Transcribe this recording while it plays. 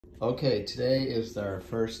Okay, today is our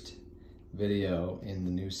first video in the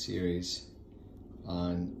new series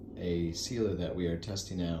on a sealer that we are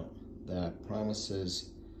testing out that promises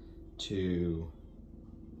to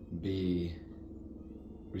be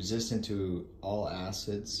resistant to all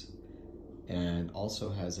acids and also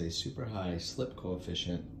has a super high slip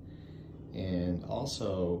coefficient, and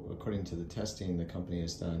also, according to the testing the company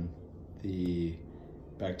has done, the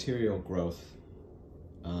bacterial growth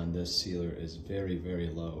on this sealer is very, very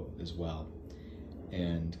low as well,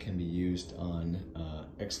 and can be used on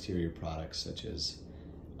exterior products such as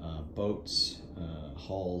boats,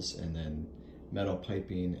 hulls, and then metal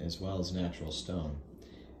piping, as well as natural stone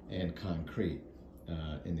and concrete.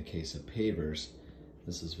 In the case of pavers,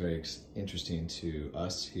 this is very interesting to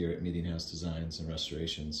us here at Meeting House Designs and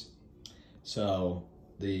Restorations. So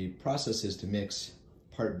the process is to mix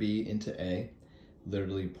part B into A,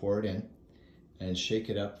 literally pour it in, and shake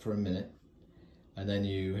it up for a minute, and then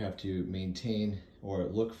you have to maintain or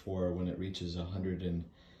look for when it reaches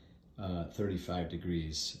 135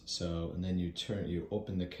 degrees. So, and then you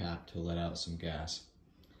open the cap to let out some gas.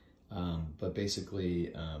 But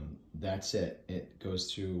basically, that's it. It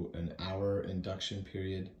goes through an hour induction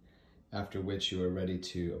period, after which you are ready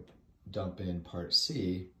to dump in part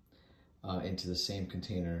C into the same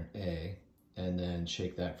container A, and then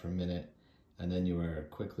shake that for a minute, and then you are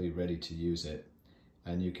quickly ready to use it.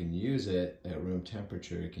 And you can use it at room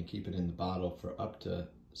temperature. You can keep it in the bottle for up to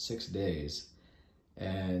 6 days,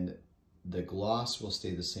 and the gloss will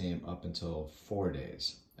stay the same up until 4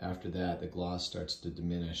 days. After that, the gloss starts to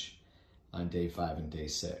diminish on day 5 and day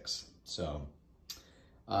 6. So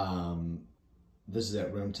this is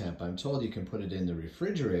at room temp. I'm told you can put it in the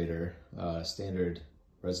refrigerator, standard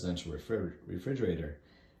residential refrigerator,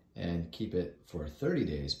 and keep it for 30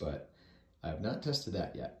 days, but I have not tested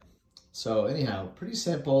that yet. So anyhow, pretty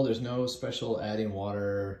simple. There's no special adding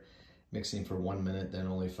water, mixing for 1 minute, then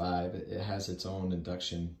only 5. It has its own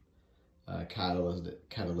induction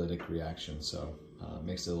catalytic reaction, so it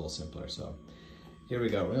makes it a little simpler. So here we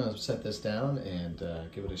go. We're gonna set this down and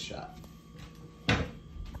give it a shot.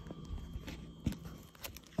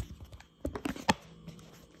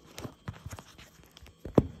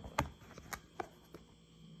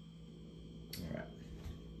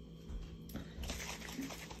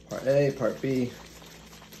 Part A, part B,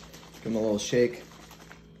 give them a little shake.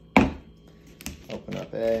 Open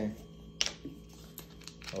up A,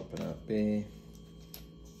 open up B.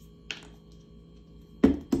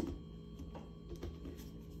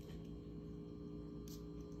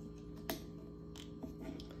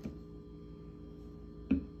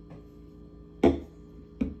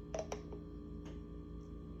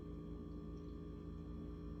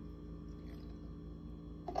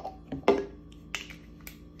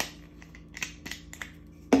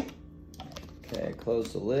 Okay,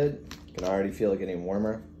 close the lid. You can already feel it getting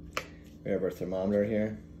warmer. We have our thermometer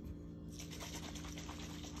here.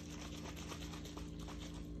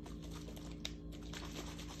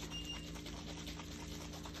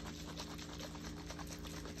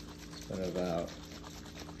 It's been about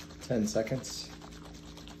 10 seconds.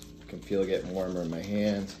 I can feel it getting warmer in my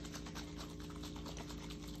hand.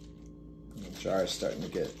 And the jar is starting to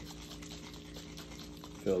get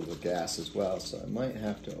filled with gas as well, so I might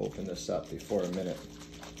have to open this up before a minute.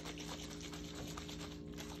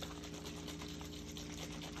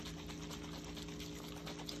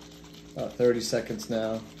 About 30 seconds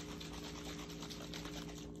now.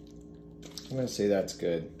 I'm gonna say that's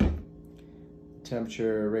good.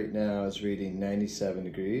 Temperature right now is reading 97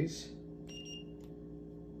 degrees.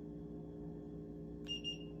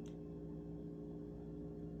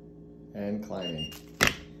 And climbing.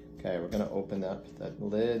 Okay, we're gonna open up that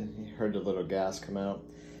lid. You heard the little gas come out.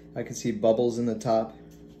 I can see bubbles in the top.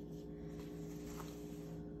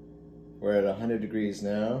 We're at 100 degrees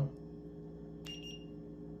now.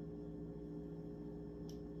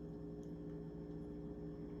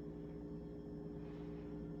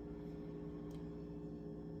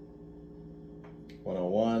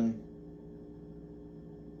 (101).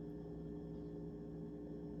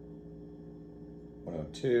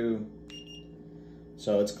 (102).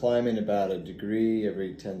 So it's climbing about a degree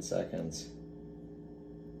every 10 seconds.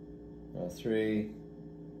 103.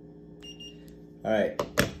 All right,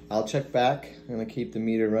 I'll check back. I'm gonna keep the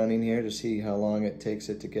meter running here to see how long it takes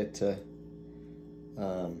it to get to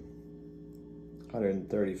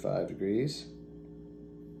 135 degrees.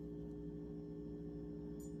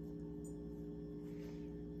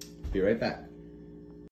 Be right back.